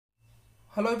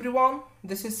Hello everyone,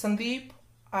 this is Sandeep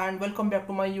and welcome back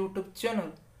to my YouTube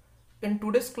channel. In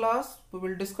today's class, we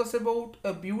will discuss about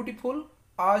a beautiful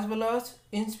as well as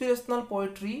inspirational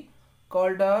poetry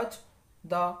called as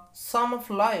The Sum of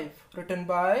Life written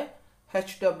by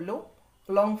H.W.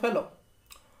 Longfellow.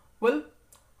 Well,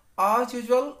 as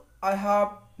usual, I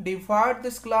have divided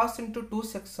this class into two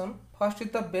sections. First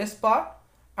is the base part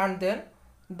and then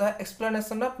the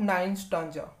explanation of 9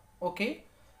 stanza. Okay,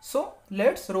 so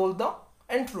let's roll the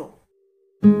intro.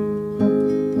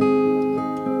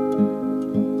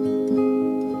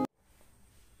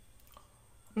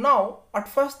 Now, at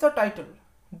first the title,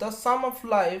 The Sum of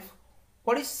Life.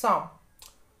 What is psalm?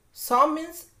 Psalm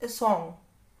means a song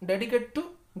dedicated to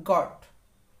God.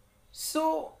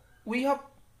 So we have,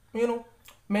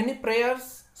 many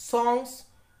prayers, songs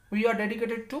we are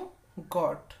dedicated to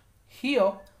God.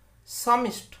 Here,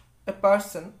 psalmist, a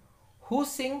person who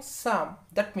sings psalm.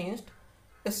 That means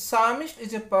a psalmist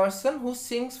is a person who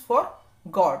sings for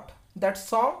God. That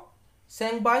song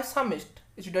sang by psalmist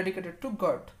is dedicated to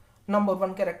God. Number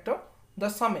one character, the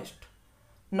psalmist.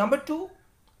 Number two,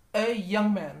 a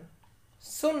young man.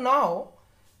 So now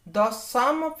the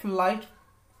psalm of life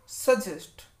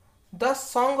suggests the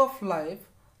song of life,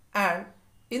 and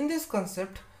in this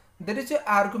concept there is an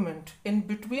argument in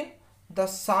between the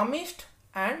psalmist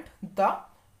and the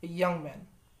young man.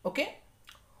 Okay,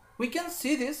 we can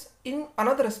see this in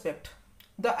another aspect,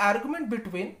 the argument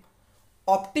between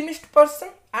optimist person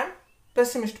and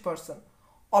pessimist person.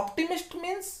 Optimist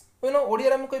means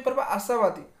Odia में कहि परबा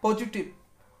आशावादी positive,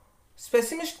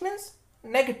 pessimist means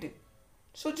negative.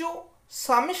 So जो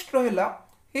psalmist रहला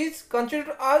he is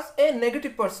considered as a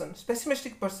negative person,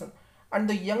 pessimistic person, and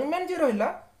the young man जे रहला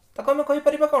ताको हम कहि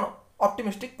परिबा कोन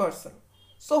optimistic person.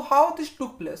 So how this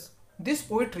took place? This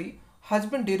poetry has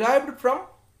been derived from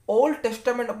Old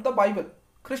Testament of the Bible,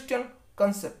 Christian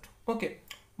concept. Okay,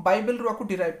 Bible ru आको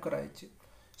derive कराइछि.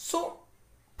 So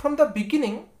from the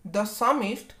beginning the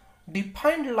psalmist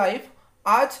defined life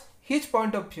as his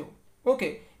point of view.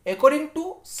 Okay, according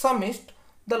to psalmist,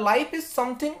 the life is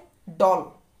something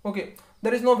dull. Okay,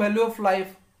 there is no value of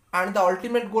life and the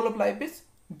ultimate goal of life is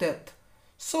death.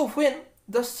 So when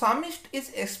the psalmist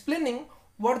is explaining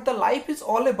what the life is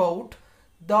all about,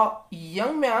 the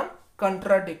young man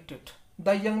contradicted,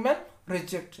 the young man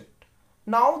rejected.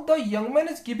 Now the young man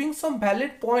is giving some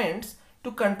valid points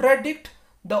to contradict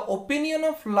the opinion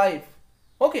of life.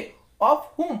 Okay, of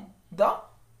whom? The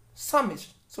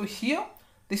psalmist. So here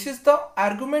this is the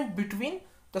argument between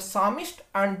the psalmist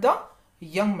and the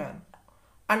young man,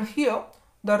 and here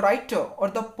the writer or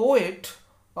the poet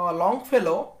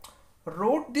Longfellow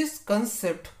wrote this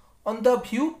concept on the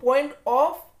viewpoint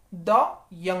of the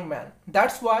young man.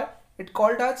 That's why it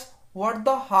called as what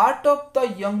the heart of the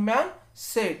young man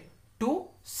said to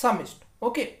psalmist.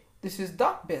 Okay, this is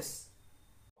the base.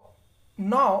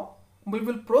 Now we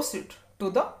will proceed to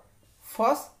the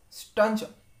first stanza.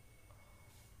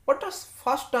 What does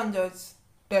first stanza is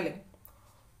telling?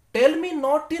 Tell me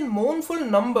not in mournful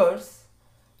numbers,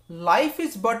 life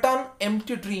is but an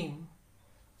empty dream.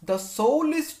 The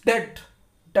soul is dead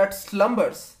that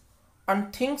slumbers,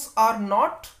 and things are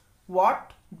not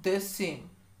what they seem.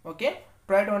 Okay,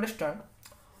 try to understand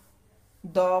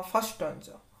the first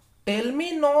stanza. Tell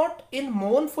me not in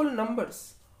mournful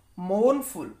numbers.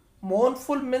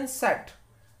 Mournful means sad.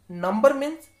 Number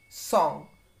means song.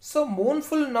 So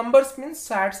mournful numbers means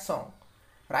sad song.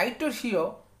 Writer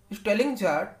here is telling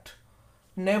that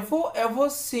never ever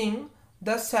sing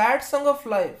the sad song of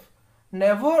life.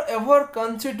 Never ever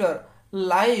consider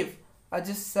life as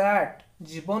a sad.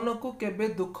 जीवन को केबे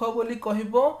दुख बोली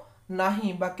कहिबो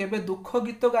नाही बा केबे दुख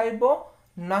गीत गाइबो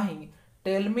नाही.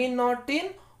 Tell me not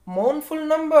in mournful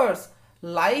numbers.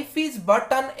 Life is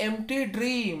but an empty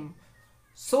dream.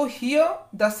 So here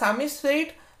the psalmist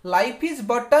said life is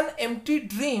but an empty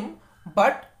dream,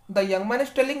 but the young man is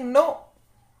telling no.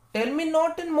 Tell me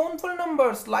not in mournful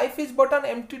numbers. Life is but an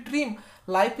empty dream.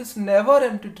 Life is never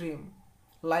empty dream.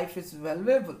 Life is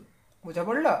valuable. बुझा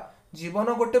पड़ला?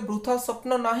 जीवन गोटे वृथा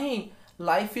स्वप्न नाही.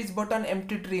 Life is but an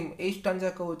empty dream. A stanza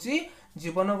कहूची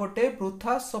जीवन गोटे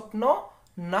वृथा स्वप्न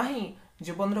नाही.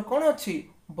 जीवन रे कोन अछि?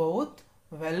 बहुत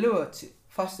वैल्यू अछि.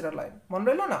 फर्स्ट लाइन मन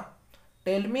रहलो ना?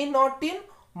 Tell me not in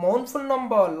mournful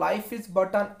number, life is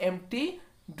but an empty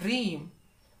dream.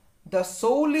 The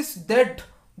soul is dead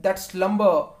that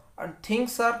slumber, and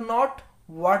things are not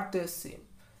what they seem.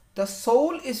 The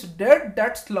soul is dead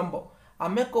that slumber.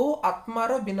 आमे कहू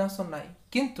आत्मार विनाश नाई,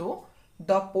 किंतु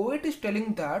the poet is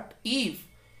telling that if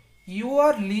you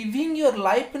are living your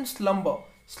life in slumber,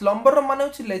 slumber माने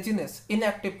होछि laziness,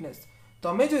 inactiveness.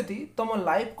 तमे जदि तुम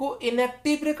लाइफ को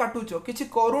इनएक्टिव रे काटुचो किछि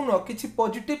करूनो किछि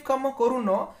पॉजिटिव काम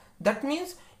करूनो that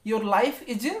means your life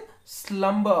is in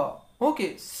slumber okay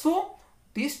so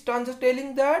this stanza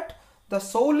telling that the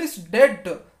soul is dead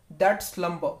that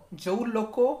slumber जो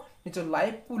लोको निज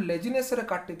लाइफ को लेजीनेस रे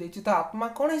काटी देछि ता आत्मा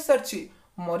कोन हिसारछि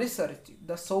मरि सारछि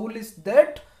the soul is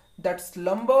dead that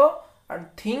slumber and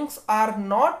things are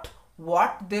not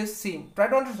what they seem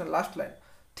try to understand last line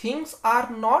things are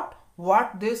not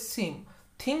what they seem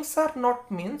things are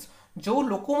not means जो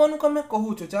लोक मान को हमें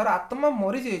कहूछु जार आत्मा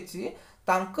मरि जाइछि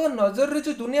तांको नजर रे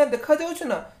जो दुनिया देखा जाउछ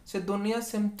ना से दुनिया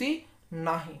सेमती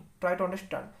नाही try to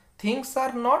understand things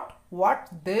are not what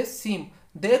they सीम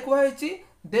दे कहैछि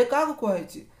दे का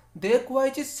कहैछि दे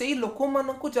कहैछि सेही लोक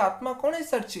मान को जो आत्मा कोन है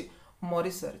सरछि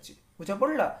मरि सरछि बुझा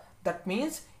पड़ला that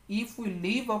means if we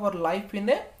live our life in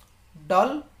A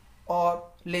dull or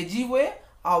lazy way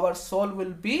our soul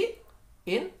will be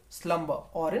in slumber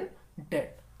or in dead.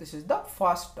 This is the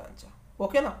first stanza.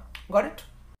 Okay na? Got it?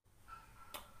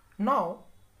 Now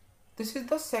this is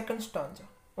the second stanza.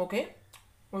 Okay,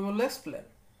 we will explain.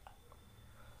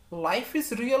 Life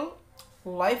is real,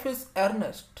 life is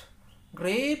earnest,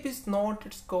 grave is not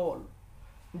its goal.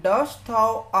 Dust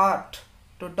thou art,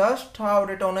 to dust thou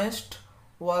returnest,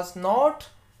 was not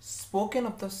spoken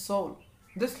of the soul.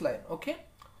 This line, okay?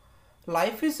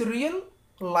 Life is real,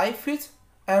 life is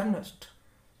earnest.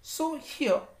 So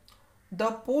here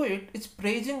the poet is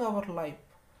praising our life.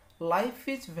 Life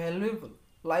is valuable,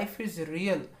 life is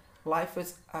real, life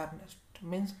is earnest.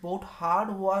 Means बहुत hard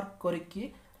work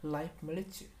करके life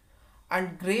मिलछि.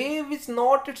 And grave is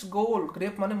not its goal.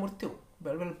 Grave माने मृत्यु.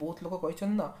 Bell bell बहुत लोग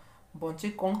कहछन ना बंचे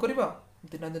कोन करबा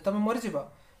दिना दिन तमे मरि जिबा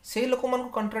से लोक मान को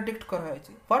contradict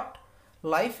कराइछि. But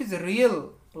life is real,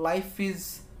 life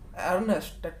is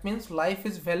earnest. That means life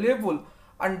is valuable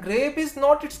and grave is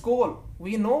not its goal.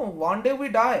 We know one day we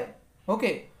die.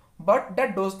 Okay, but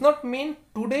that does not mean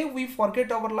today we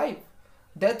forget our life.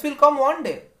 Death will come one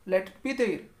day. Let it be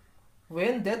there.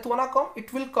 When death wanna come,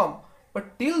 it will come. But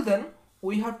till then,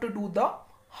 we have to do the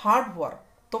hard work.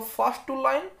 The first two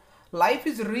line, life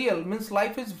is real means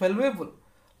life is valuable.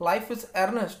 Life is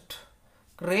earnest.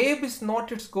 Grave is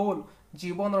not its goal.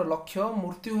 जीवन रो लक्ष्य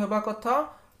मृत्यु हेबा कथा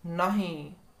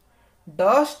नहीं.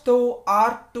 Dust thou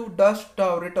art to dust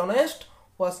thou returnest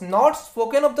was not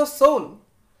spoken of the soul.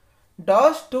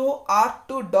 Dust thou art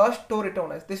to dust thou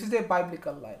returnest. This is a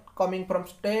biblical line coming from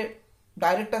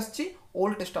direct aschi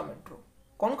Old Testament ro.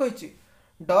 कौन कहिछि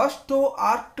dust thou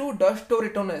art to dust thou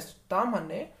returnest ता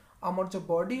माने हमर जो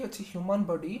body अछि human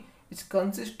body is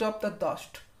consist of the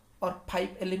dust or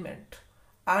 5 element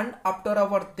and after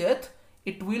our death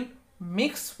it will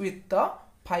mix with the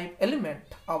 5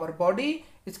 element. Our body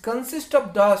is consist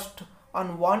of dust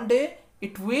and one day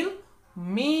it will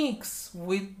mix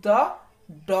with the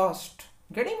dust.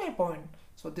 Getting my point?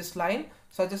 So this line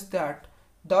suggests that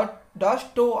the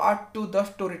dust to art to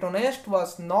dust to returnest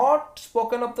was not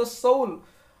spoken of the soul.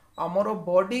 Amaro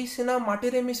body sina mati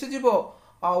re misu jibo.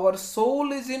 Our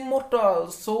soul is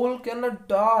immortal. Soul cannot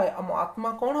die. Am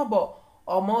atma kon habo?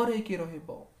 Amar he ki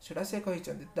rahibo. Seta se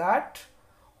kahichandi that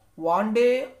one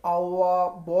day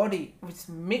our body will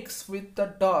mix with the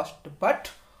dust, but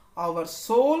our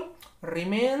soul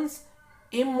remains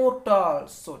immortal.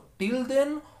 So till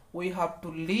then we have to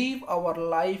live our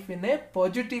life in a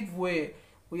positive way.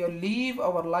 We live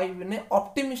our life in an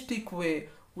optimistic way.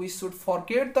 We should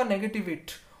forget the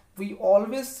negativity. We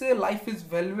always say life is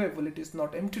valuable. It is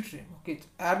not empty dream. Okay, it's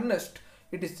earnest.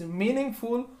 It is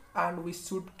meaningful, and we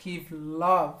should give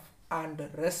love and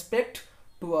respect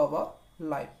to our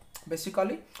life.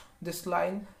 Basically, this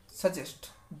line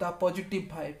suggests the positive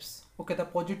vibes. Okay, the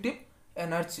positive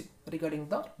energy regarding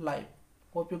the life.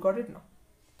 Hope you got it now.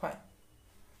 Fine.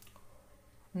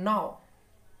 Now,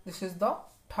 this is the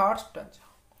third stanza.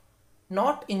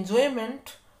 Not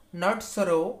enjoyment, not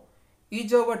sorrow,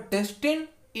 is our destined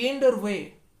end or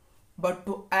way, but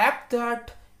to act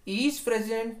that is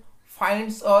present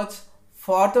finds us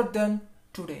further than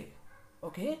today.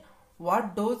 Okay,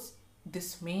 what does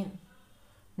this mean?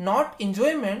 Not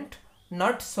enjoyment,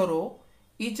 not sorrow,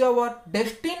 is our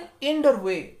destined end or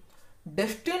way.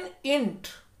 Destined end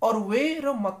or way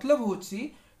रो मतलब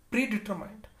होची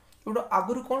predetermined. जोड़ा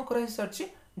आगुरु कौन करा हिसारची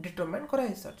determine करा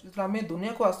हिसारची. जब हमें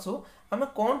दुनिया को आसो हमें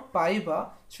कौन पाइबा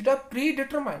सेटा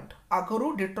predetermined.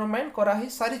 आगुरु determine करा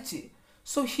हिसारची.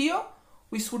 So here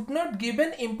we should not give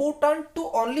an importance to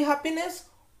only happiness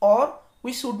or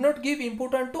we should not give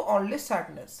importance to only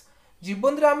sadness.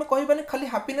 जीवन रे आमे कहि बानी खाली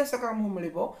हैप्पीनेस का हमहु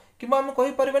मिलिबो किबा आमे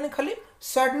कहि परिबानी खाली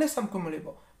सैडनेस हमको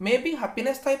मिलिबो. मे बी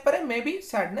हैप्पीनेस थाई पारे मे बी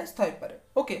सैडनेस थाई पारे.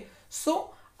 ओके, सो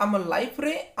आम लाइफ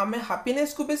रे आमे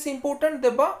हैप्पीनेस को बेसी इंपोर्टेंट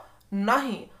देबा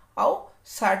नहीं आउ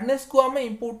सैडनेस को आम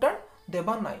इम्पोर्टेंट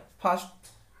देबा नहीं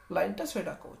फर्स्ट लाइन टा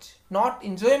सेटा कहूँ नॉट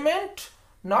एंजॉयमेंट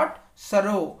नॉट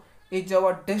सरो इज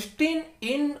आवर डेस्टिन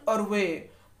इन और वे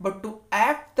but to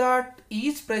act that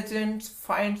each present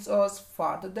finds us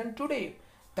farther than today.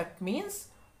 That means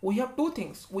we have two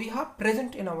things. We have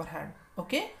present in our hand,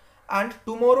 okay, and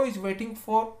tomorrow is waiting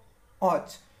for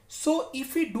us. So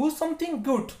if we do something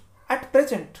good at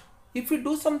present, if we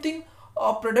do something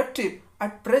productive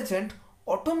at present,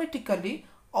 automatically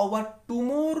our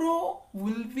tomorrow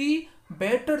will be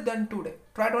better than today.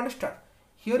 Try to understand.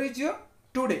 Here is your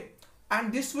today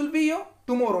and this will be your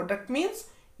tomorrow. That means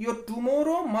your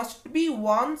tomorrow must be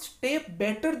one step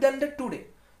better than the today.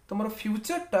 तुम्हारा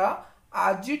future टा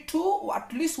आज ठू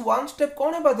at least one step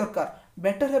कौन हेबा दरकार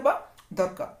better हेबा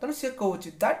दरकार तने से कहूची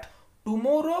that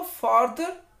tomorrow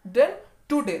further than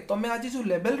today तमे आज जो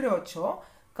लेवल रे अछो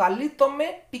काली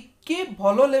तमे टिके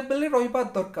भलो लेवल रे रहिबा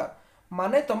दरकार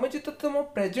माने तमे जते तुम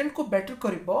प्रेजेंट को बेटर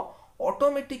करिवो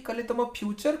ऑटोमेटिकली तुम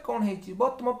फ्यूचर कौन हे जीवो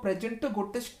तुम प्रेजेंट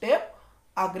गोटे स्टेप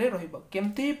आगरे रहिबो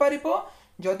केमती ही पारिबो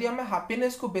जदि आम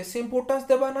हैप्पीनेस को बेसी इंपोर्टेंस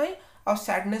देबा नहीं और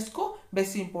सैडनेस को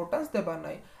बेसी इंपोर्टेंस देबा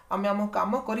नहीं आम आम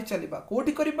काम करि चलिबा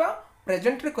कोठी करिबा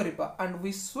प्रेजेंट रे करिबा and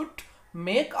we should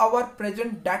make our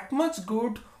present that much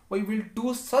good we will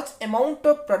do such amount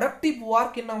of productive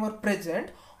work in our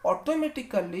present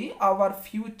automatically our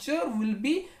future will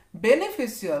be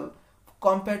beneficial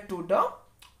compare to the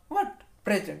what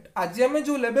present आज आम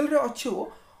जो level रे अछु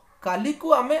काली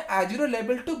को आम आज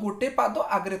level two गोटे पाद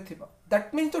आगे थिबा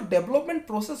दैट मीन्स जो डेवलपमेंट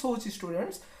प्रोसेस होची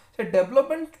स्टूडेंट्स से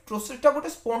डेवलपमेंट प्रोसेस टा गोटे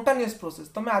स्पॉन्टेनियस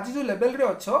प्रोसेस तमे आज जो लेवल रे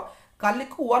अछो काली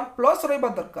को 1+ रहबा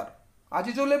दरकार आज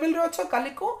जो लेवल रे अछो काली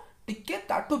को टिके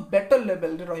ताटू बेटर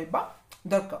लेवल रे रहबा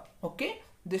दरकार okay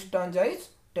this stanza is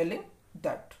telling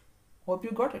that hope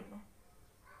you got it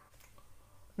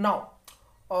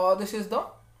now this is the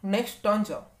next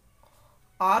stanza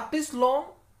art is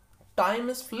long time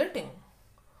is fleeting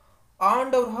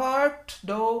and our heart,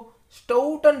 though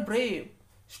stout and brave,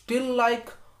 still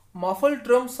like muffled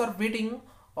drums are beating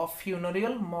a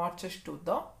funeral marches to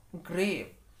the grave.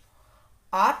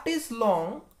 Art is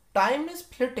long, time is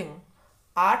fleeting.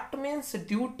 Art means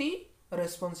duty,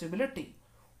 responsibility.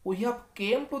 We have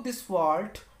came to this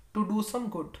world to do some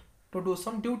good, to do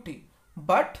some duty.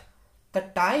 But the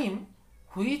time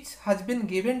which has been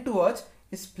given to us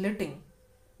is fleeting,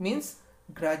 means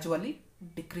gradually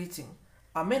decreasing.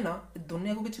 आमे ना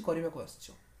दुनिया को किसी करने को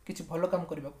आसचो किसी भलो काम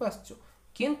करने को आसचो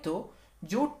किंतु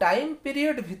जो टाइम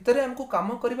पीरियड भितर हमको काम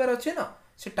करिवार अछि ना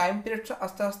से टाइम पीरियड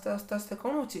आस्ते आस्ते आस्ते आस्ते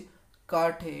कौन होची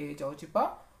कट हे जाउची पा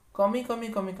कमी कमी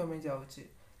कमी कमी जाउची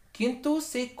किंतु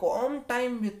से कम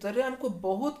टाइम भितर हमको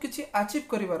बहुत किसी अचीव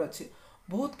करिवार अछि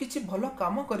बहुत किसी भलो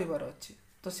काम करिवार अछि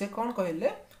तो से कौन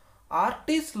कहले art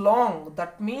is long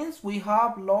that means we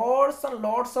have lots and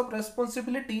lots of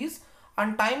responsibilities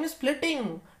and time is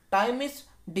fleeting time is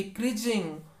decreasing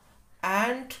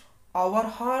and our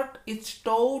heart is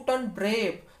stout and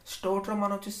brave stout रा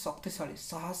मान होची शक्तिशाली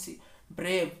साहसी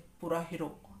brave पूरा हीरो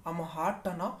आम हार्ट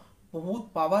टा ना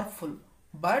बहुत powerful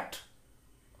but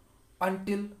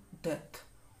until death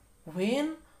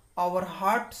when our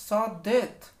heart saw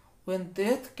death when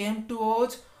death came to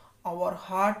us our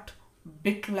heart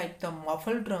beat like the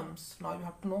muffled drums now you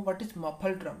have to know what is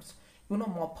muffled drums you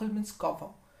know muffled means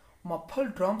cover muffle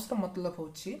drums रा मतलब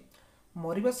होची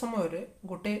मरिबा समय रे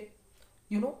गोटे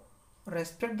you know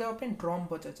respect देवा पे drum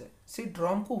बजा जाए से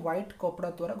ड्रम को व्हाइट कपड़ा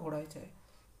द्वारा घोड़ाई जाए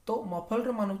तो मफल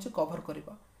रे मान होची कवर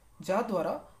करबा जा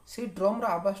द्वारा से ड्रम रा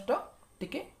आवाज टा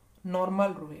टिके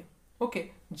normal रुहे okay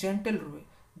gentle रुहे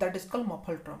that is called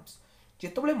muffle drums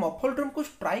जेतबले muffle drum को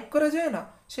स्ट्राइक करा जाए ना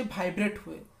से वाइब्रेट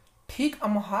हुए ठीक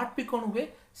हम हार्ट भी कोन हुए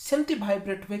सेमती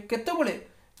वाइब्रेट हुए केतबले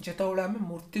जेतबले हम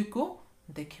मूर्ति को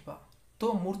देखिबा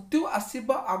तो मृत्यु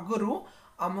आसीबा आगरु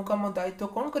आमको आम दायित्व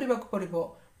कौन करने को पड़ो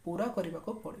पूरा करने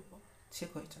को पड़ो से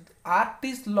कहते art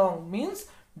is long means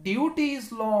duty is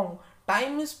long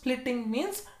time is fleeting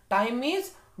means time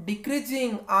is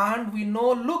decreasing and we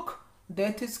know look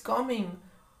death is coming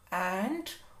and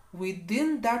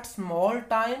within that small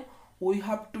time we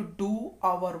have to do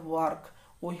our work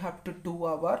we have to do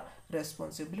our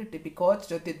responsibility because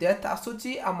जदि death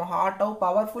आसुची आम heart आउ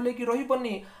powerful है कि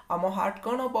रहिबनी आम heart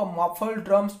कौन हबो muffle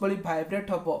drums बली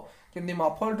vibrate हबो जेमि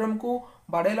मफल ड्रम को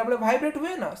बाडेला बेले वाइब्रेट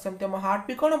हुए ना सेमते आम हार्ट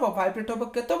भी कौन हबो वाइब्रेट हबो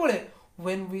केतबेले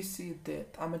when we see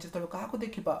death आम जेतबेले काहा को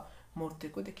देखिबा मूर्ति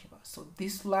को देखिबा so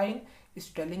this line is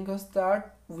telling us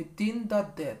that within the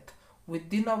death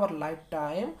within our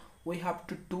lifetime we have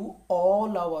to do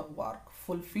all our work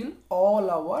fulfill all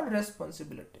our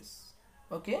responsibilities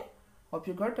okay hope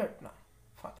you got it now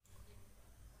fine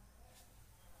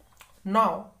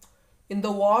now In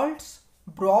the world's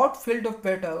broad field of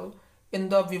battle, in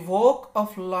the bivouac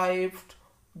of life,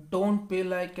 don't be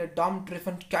like a dumb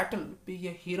driven cattle, be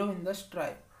a hero in the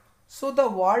strife. So the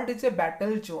world is a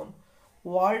battle zone,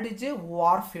 world is a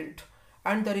war field,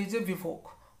 and there is a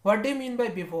bivouac. What do you mean by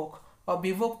bivouac? A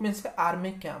bivouac means an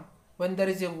army camp. When there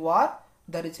is a war,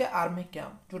 there is a army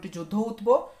camp. जोटी युद्ध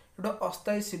होतबो एटा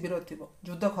अस्थायी शिविर थिबो.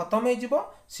 युद्ध खत्म हे जिवो,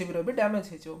 शिविर भी damage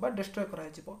हे जिवो बा डिस्ट्रॉय करा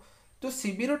जिवो. तो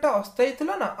शिविरटा अस्थायी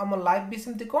थिला ना, आम लाइफ भी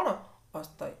सेमती कोन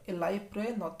अस्थायी. ए लाइफ रे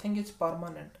nothing is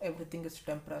permanent, everything is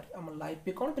temporary. आम लाइफ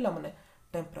भी कोन पिला माने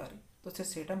टेम्पररी. तो से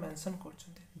सेटा mention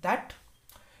करछन्ते that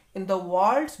in the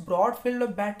world's broad field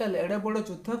of battle, एडे बड़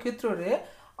युद्ध क्षेत्र रे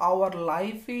our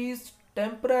life is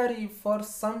temporary for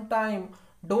some time.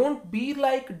 Don't be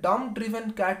like dumb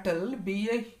driven cattle, be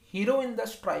a hero in the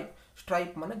strife.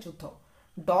 Strife माने युद्ध.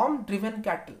 Dumb driven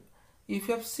cattle, if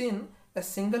you have seen a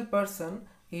single person,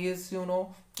 he is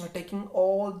taking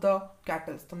all the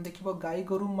cattle. तुम देखिबो गाई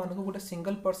गोरु मानको गोटे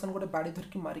single person गोटे बाड़ी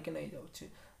धरकी मारी के नै जाउछे.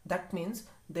 That means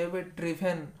they were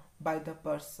driven by the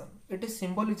person. It is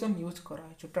symbolism use करा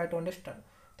है. Try to understand.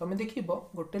 तमे देखिबो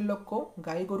गोटे लोक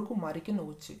गाई गोरु को मारी के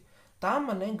नउछे, ता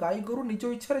माने गाई गोरु निज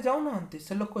इच्छा रे जाउ नहंती,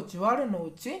 से लोक जुआड़े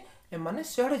नउछे ए माने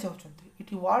सियाड़े जाउछंती.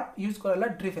 इट वर्ड यूज कराला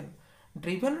ड्रिवन.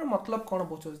 ड्रिवन रो मतलब कोन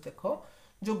बुझो देखो,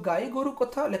 जो गाई गोरु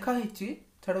कथा लिखा हिची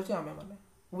छडो जे आमे माने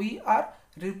we are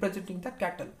representing the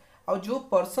cattle. और जो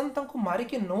पर्सन तंको मारी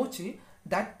के नउछे,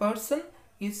 that person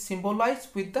is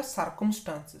symbolized with the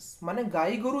circumstances. माने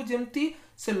गाई गोरु जेमती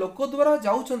से लोक द्वारा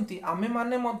जाउचंती, आमे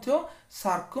माने मध्य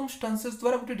circumstances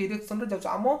द्वारा गोटे डायरेक्शन रे जाउछ.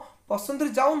 आमो पसंद रे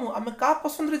जाउनु, आमे का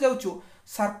पसंद रे जाउछु,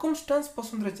 circumstance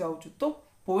पसंद रे जाउछु. तो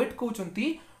poet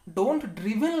कहउचंती don't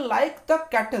driven like the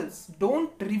cattles,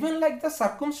 don't driven like the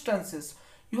circumstances,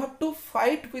 you have to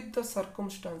fight with the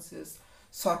circumstances.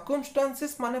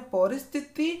 Circumstances माने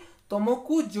परिस्थिति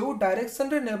तुमको जो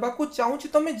डायरेक्शन रे नेबा को चाहुची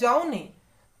तमे जाओनी,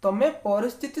 तमे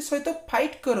परिस्थिति सहित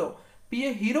फाइट करो. B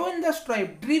A hero in the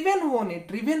strife. Driven होनी.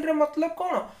 ड्रिवेन रे मतलब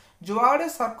कोन, जो आड़े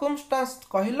सर्कमस्टांस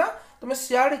कहला तमे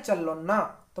सियाड़े चललो ना,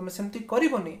 तमे सेमती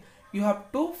करिवोनी. You have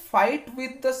to fight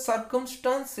with the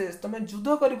circumstances. तमे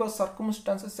युद्ध करिवो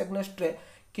सर्कमस्टांसेस एग्नेस्ट रे.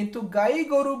 किंतु गाई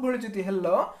गोरु भଳି जदी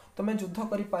हेलो तमे युद्ध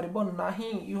करि पारिबो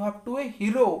नाही. You have to A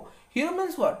hero. Hero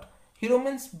means what? Hero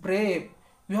means brave.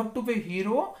 You have to be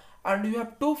hero and you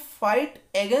have to fight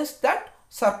against that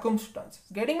circumstances.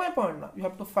 Getting my point now? You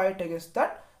have to fight against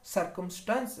that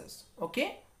circumstances. Okay,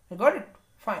 you got it?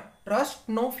 Fine.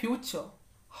 Trust no future,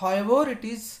 however it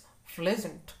is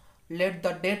pleasant. Let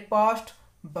the dead past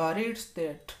bury its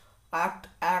dead.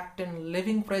 Act in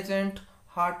living present,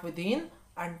 heart within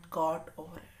and God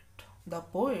over it. The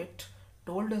poet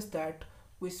told us that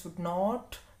we should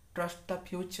not trust the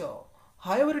future,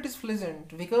 however it is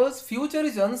pleasant, because future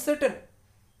is uncertain.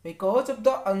 Because of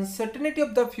the uncertainty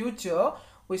of the future,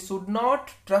 we should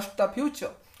not trust the future.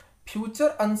 Future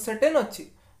uncertain अछि,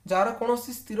 jar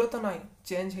कोनोसी स्थिरता नाही,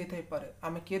 change हे Thai पारे.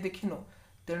 आमे के देखिनो,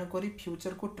 तेणु करी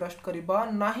future को ट्रस्ट करिबा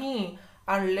नाही.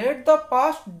 And let the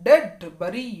past dead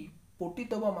bury, पोटी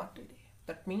दबा माटी रे.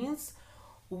 That means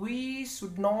we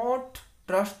should not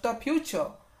trust the future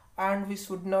and we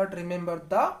should not remember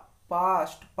the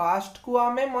past. Past को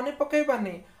आमे मने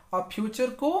पकेबानी, और फ्यूचर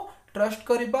को ट्रस्ट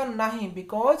करिबा नाही,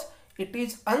 because it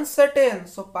is uncertain.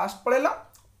 So past पळेला,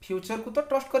 future को तो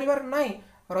ट्रस्ट करिबार नाही.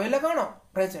 रहिला कोन?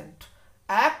 Present.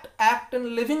 Act in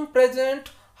living present,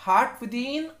 heart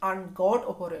within and God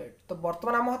over it. तो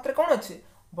वर्तमान आम हाथ रे कोन अछि?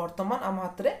 वर्तमान आम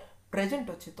हाथ रे प्रेजेंट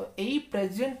अछि. तो एई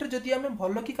प्रेजेंट रे जदी आमे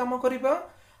भलो की काम करिबा,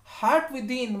 हार्ट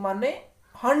विदिन माने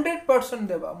 100%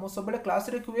 देबा. मो सबले क्लास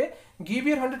रे कुए give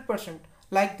your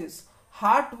 100% like this.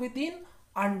 Heart within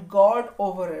and God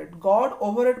over it. God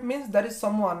over it means there is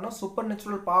someone, no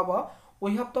supernatural power.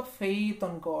 We have the faith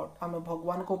on God. आमे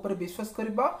भगवान को ऊपर विश्वास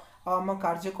करिबा, आम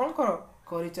कार्य कोन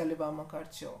करि चलिबा आम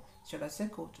कार्य. सेटा से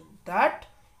कहउछु that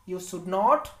you should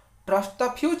not trust the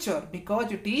future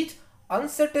because it is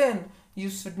uncertain. You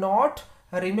should not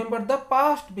remember the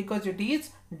past because it is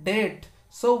dead.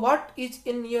 So what is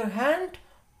in your hand?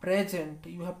 Present.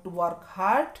 You have to work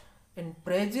hard in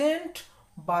present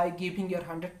by giving your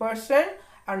 100%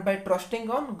 and by trusting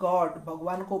on God.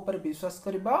 भगवान को ऊपर विश्वास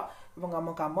करिबा एवं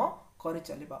आम काम करि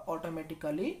चलिबा,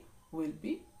 automatically will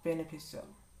be beneficial.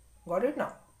 Got it now?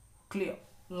 Clear.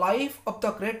 Life of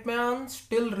the great man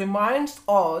still reminds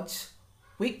us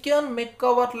we can make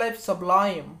our life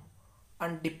sublime,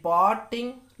 and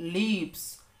departing leaves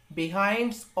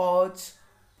behind us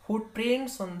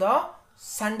footprints on the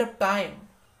sand of time.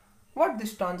 What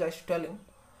this stanza is telling?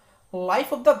 Life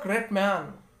of the great man.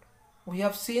 We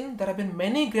have seen there have been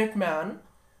many great men.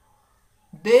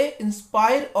 They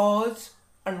inspire us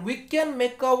and we can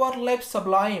make our life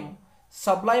sublime.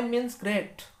 sublime means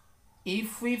great.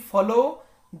 If we follow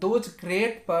those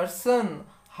great person,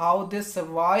 how they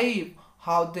survive,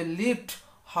 how they lived,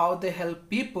 how they help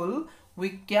people, we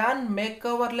can make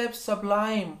our life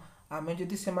sublime. आमे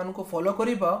जदि से मान को follow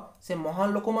करिबा, से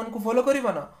महान लोक मान को फॉलो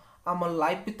करिबा ना, आम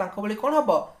लाइफ भी तांका बली कोन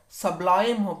हबो,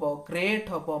 sublime हबो,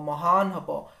 great हबो, महान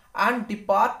हबो. And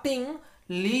departing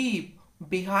leave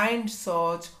behind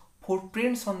such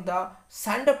footprints on the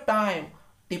sand of time.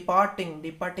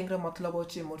 Departing रे मतलब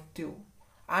होची मृत्यु.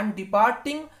 And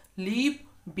departing leave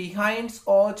behind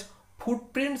such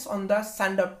footprints on the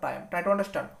sand of time. Try to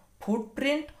understand.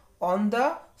 Footprint on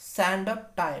the sand of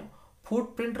time.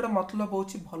 Footprint रे मतलब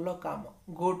होची भलो काम,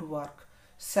 good work.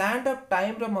 Sand of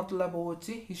time रे मतलब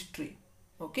होची history.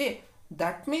 Okay,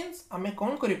 that means हमें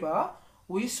कौन करिबा,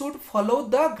 we should follow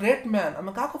the great man.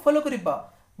 हमें का को follow करिबा,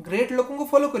 great लोगों को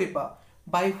follow करिबा,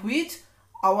 by which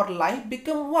our life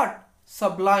become what,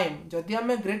 sublime. जदि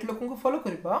हमें great लोगों को follow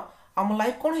करिबा, आम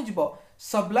लाइफ कौन हे जिवो,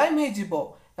 sublime हे जिवो,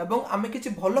 एवं आमे किछि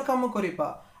भलो काम करिबा.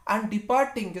 And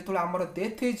departing जेतले हमर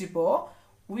death हे जिवो,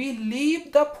 we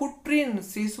leave the footprints.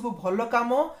 से सब भलो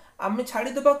काम आमे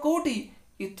छाड़ी देबा कोठी,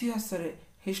 इतिहास रे,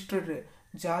 हिस्ट्री रे,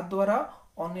 जा द्वारा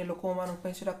अन्य लोक मान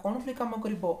पय सेटा कोन बले काम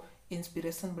करिवो,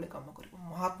 इंस्पिरेशन बले काम करिवो.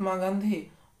 महात्मा गांधी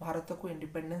भारत को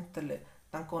इंडिपेंडेंस देले,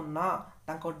 तांको ना,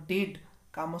 तांको डीड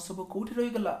काम सब कोठी रहि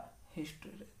गला,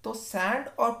 हिस्ट्री रे. तो सैंड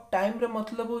ऑफ टाइम रे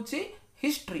मतलब होची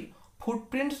हिस्ट्री,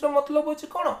 फुटप्रिंट्स रे मतलब होची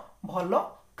कोन, भलो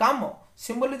काम.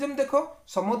 सिंबलिज्म देखो,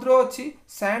 समुद्र अच्छी,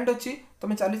 सैंड अच्छी,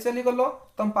 तुम चली चली गलो,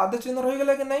 तुम पाद चिन्ह रही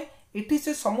गला कि नहीं, इठी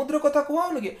से समुद्र कथा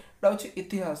कहउन कि एटा होची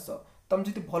इतिहास. तुम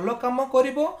जति भलो काम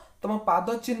करिवो, तुम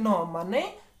पाद चिन्ह माने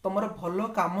तुमर भलो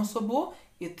काम सब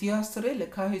इतिहास रे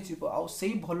लिखा हे जिवो, आ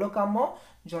सेही भलो काम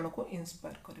जन को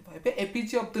इंस्पायर करबा. एबे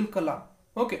एपीजे अब्दुल कलाम,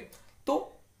 ओके,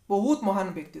 तो बहुत महान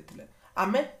व्यक्ति थिले.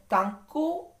 आमे तांको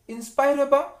इंस्पायर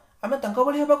हेबा, आमे तांको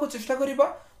बळी हेबा को चेष्टा करिबा.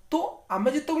 तो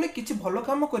आमे जते बळे किछि भलो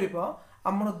काम करिबा,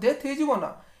 हमर डेथ हे जिवो ना,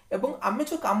 एवं आमे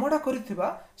जो कामडा करिथिबा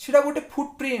सेडा गोटे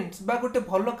फुटप्रिंट्स बा गोटे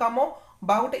भलो काम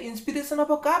बा गोटे इंस्पिरेशन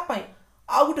हबो का पई,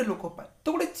 आ गोटे लोक पई.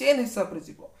 तो गोटे चेन हिसाब रे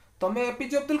जिवो. तमे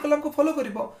एपीजे अब्दुल कलाम को फॉलो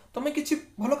करिवो, तमे किछि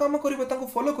भलो काम करिवो, तांको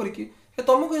फॉलो करिकि हे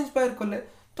तुमको इंस्पायर करले,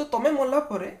 तो तमे मल्ला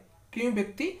परे कि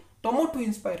व्यक्ति तमठु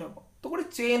इंस्पायर हबो. तो गोटे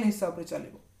चेन हिसाब रे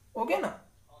चलिवो. ओके ना.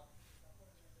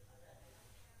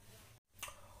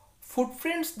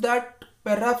 Footprints that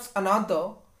perhaps another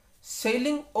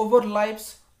sailing over life's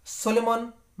Solomon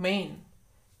main,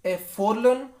 a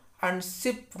forlorn and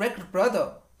shipwrecked brother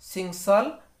sings shall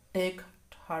take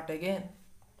heart again.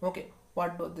 Okay,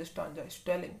 what does this stanza is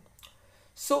telling?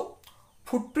 So,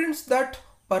 footprints that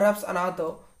perhaps another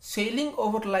sailing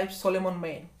over life's Solomon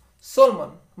main.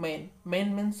 Solomon main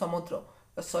means samudra.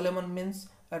 Solomon means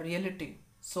a reality.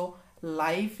 So,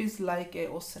 life is like a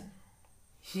ocean.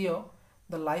 Here,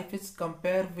 the life is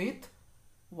compared with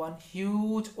one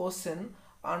huge ocean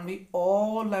and we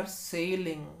all are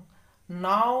sailing.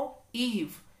 Now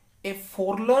if a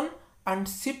forlorn and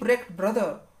shipwrecked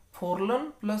brother,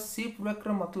 forlorn plus shipwrecked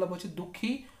रा मतलब होची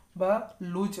दुखी बा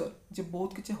loser, जे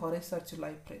बहुत किछि हरै सारछ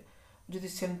life रे. जदि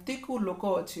सेमती को लोक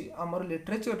अछि, हमर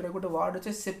लिटरेचर रे गोटे वर्ड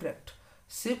अछि शिपरेक्ट.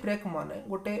 शिपरेक माने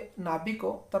गोटे नाविक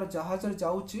तार जहाज रे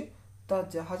जाउची, ता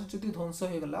जहाज जदि ध्वंस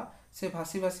हो गला, से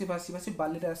भासी भासी भासी भासी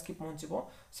बाली रे आसकी पहुंचबो,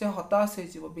 से हताश हे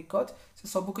जिवो, बिकॉज से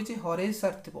सब किछि हरै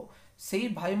सारथिबो. सेही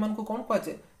भाई मान को कोन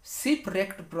कहजे,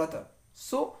 शिपरेक्ड ब्रदर.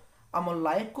 सो आम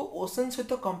लाइफ को ओशन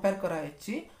सहित कंपेयर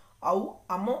कराइछि. आउ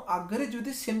आम आगरे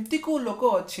जदि सेमती को लोक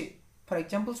अछि, फॉर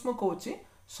एग्जांपल्स मो कहूछि,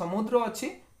 समुद्र अछि,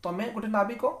 तमे गोटे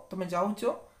नाविक, तमे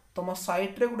जाउछो, तम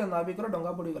साइड रे गोटे नाविक रो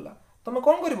डंगा बुडी गला, तमे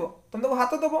कोन करिवो, तमे देखो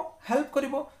हाथ देबो, हेल्प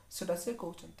करिवो. सेटा से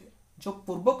कहउछन्ती जो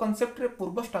पूर्व कॉन्सेप्ट रे,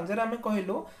 पूर्व स्टांजा रे हमें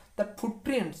कहलो दैट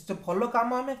फुटप्रिंट्स जो भलो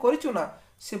काम हमें करिछु ना,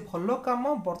 से भलो काम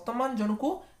वर्तमान जन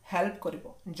को हेल्प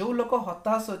करिवो. जो लोक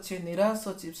हताश अछि, निराश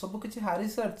अछि, सब किछि हारि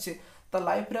सारछि, त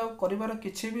लाइफ रे करिवार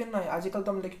किछि भी नै. आजकल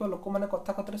तुम देखिबा लोक माने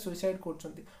कथा कथा रे सुसाइड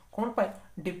करछन्ती, कोन पाई,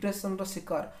 डिप्रेशन रो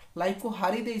शिकार, लाइफ को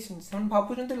हारि देइछन, सेन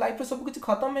भाबुछन्ती लाइफ रे सब किछि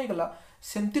खत्म हे गला.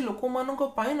 सेमती लोक मानको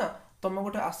पाई ना तमे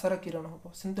गोटे आशार किरण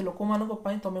हबो, सेमती लोक मानको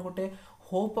पाई तमे गोटे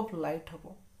होप ऑफ लाइट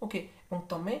हबो. ओके, এবং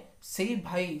तमे सेही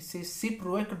भाई, से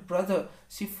शिपरेक्ड ब्रदर,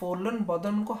 सी फॉरलन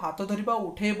बदन को हाथ धरिबा,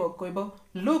 उठेबो, कहबो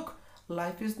look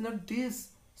life is not this,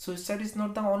 suicide is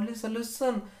not the only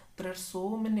solution, there are so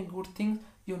many good things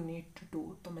you need to do.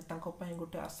 तमे तांको पई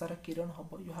गोटे आशार किरण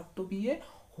हबो. You have to be a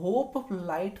hope of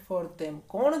light for them.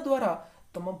 कोन द्वारा,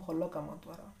 तम भलो काम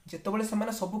द्वारा. जेतबेले से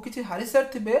माने सब किछि हारि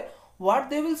सारथिबे, what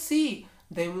they will see,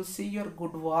 they will see your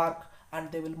good work and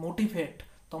they will motivate.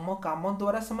 तुम काम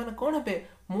द्वारा से माने कोन हेबे,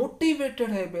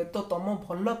 मोटिवेटेड हेबे. तो तुम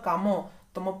भलो काम,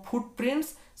 तुम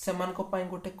फुटप्रिंट्स से मान को पाई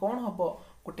गोटे कोन हबो,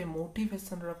 गोटे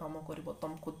मोटिवेशन काम कर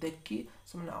तुमको देखी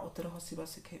से आउ थे हसवा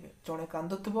शिखेबे जड़े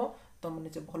कांदुव तुम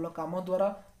निजे भल कम द्वारा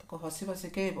हसवा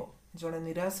शिखेब जड़े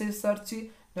निराश हो सारी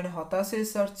जड़े हताश हो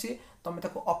सारी तुम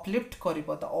अपलिफ्ट कर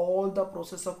all the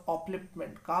process of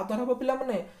upliftment का द्वारा पिला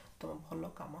माने तुम भल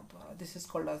कम द्वारा this is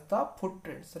called as the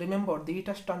footprints remember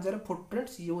दीटा stanza रे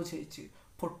footprints use होइछि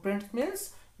footprints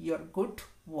means your good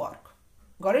work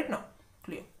got it now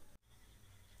clear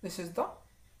this is the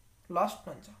last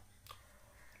stanza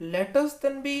let us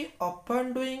then be up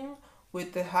and doing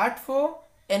with a heart for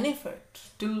any fate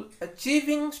still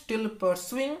achieving still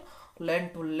pursuing learn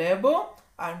to labor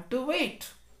and to wait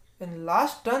in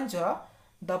last stanza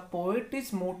the poet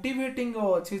is motivating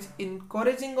us he's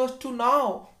encouraging us to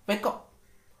now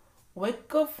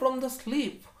wake up from the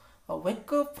sleep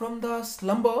wake up from the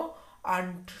slumber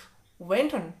and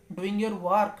went on doing your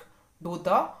work do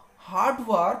the hard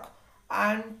work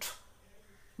and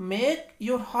make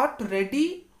your heart ready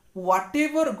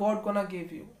whatever God gonna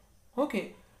give you okay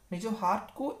निज heart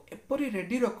को एपरी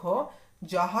ready रख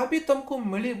जहाँ भी तुमको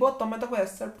मिलिबो तमे ताको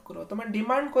accept करो तमे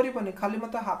डिमांड करिबनी खाली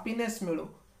मते हैप्पीनेस मिलो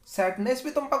सैडनेस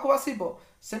भी तुम पाको आसीबो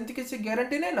सेमती किसी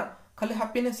गारंटी नै ना खाली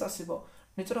हैप्पीनेस आसीबो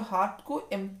निजर हार्ट को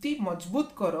एम्ति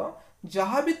मजबूत करो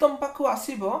जहाँ भी तुम पाको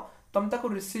आसीबो तुम ताको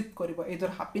रिसीव करिबो इधर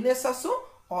हैप्पीनेस आसो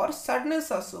और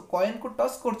सैडनेस आसो कॉइन को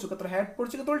touch करछु Qatar head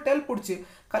पड़छि Qatar tell पड़छि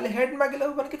खाली हेड मागेले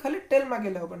होबन कि खाली tell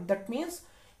मागेले होबन that means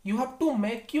you have to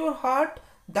make your heart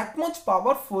that much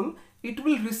powerful it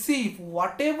will receive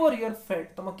whatever your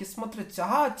fate तुम किस्मत रे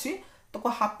जहा अछि तो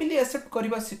happily accept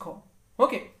करिबा सिखो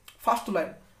okay first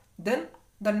line then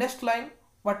the next line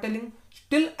what telling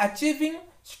still achieving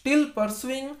still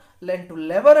pursuing learn to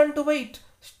labor and to wait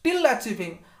still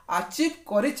achieving achieve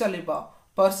करि चलिबा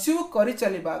pursue करि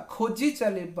चलिबा खोजी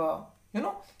चलिबा you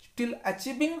know still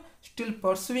achieving still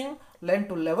pursuing learn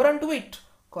to labor and to wait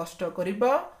कष्ट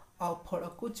करिबा आ फल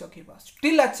को जगिबा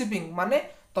still achieving माने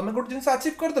तमे गोटे जिंस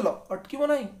अचीव कर देलो अटकीबो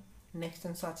नाही नेक्स्ट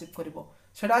जिंस अचीव करिवो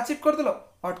सेटा अचीव कर देलो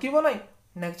अटकीबो नाही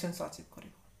नेक्स्ट जिंस अचीव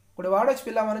करिवो गोटे वर्ड अछि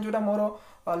पिला माने जोटा मोर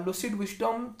लुसिड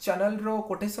विजडम चैनल रो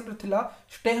कोटेशन रे थिला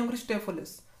स्टे हंग्री स्टे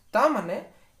फुलिश ता माने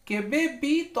केबे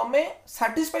भी तमे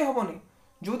सैटिस्फाई होबोनी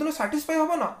जो दिन सैटिस्फाई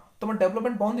होबो ना तमे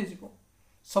डेवलपमेंट बंद हो जिवो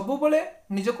सब बेले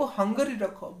निजको हंगरी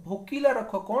रखो भोकिला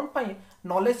रखो कोन पाई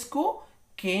नॉलेज को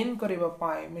gain करिबा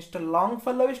पाए mister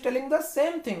Longfellow is telling the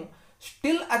same thing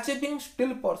still achieving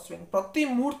still pursuing प्रति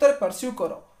मुहूर्त रे परस्यू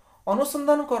करो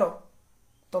अनुसंधान करो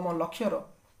तुम लक्ष्य रो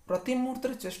प्रति मुहूर्त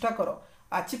रे चेष्टा करो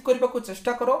अचीव करबा को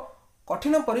चेष्टा करो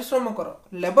कठिन परिश्रम करो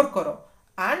लेबर करो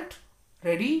and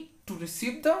ready to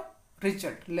receive the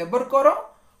result labour करो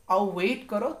आउ वेट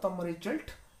करो तुम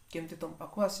रिजल्ट केमती तुम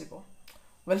पाको आसीबो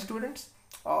well students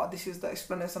this is the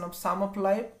explanation of some of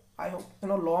life I hope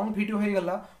long video हो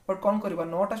गला बट कौन करबा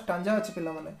 9टा स्टांजा अछि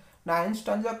पिला माने 9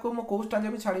 स्टांजा को मो को स्टांजा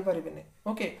भी छाड़ी परिबेने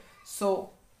okay so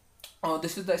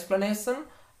this is the explanation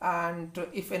and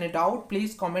if any doubt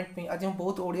please comment me आज हम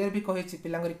बहुत ओडिया भी कहि छि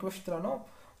पिला रिक्वेस्ट तरा नो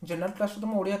जनरल क्लास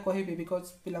तो ओडिया कहबी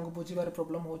बिकॉज़ पिला को बुझिबार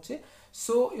प्रॉब्लम होचे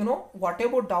so you know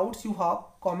whatever doubts you have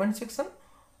comment section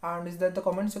and is that the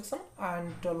comment section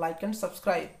and like and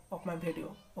subscribe of my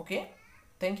video okay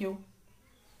thank you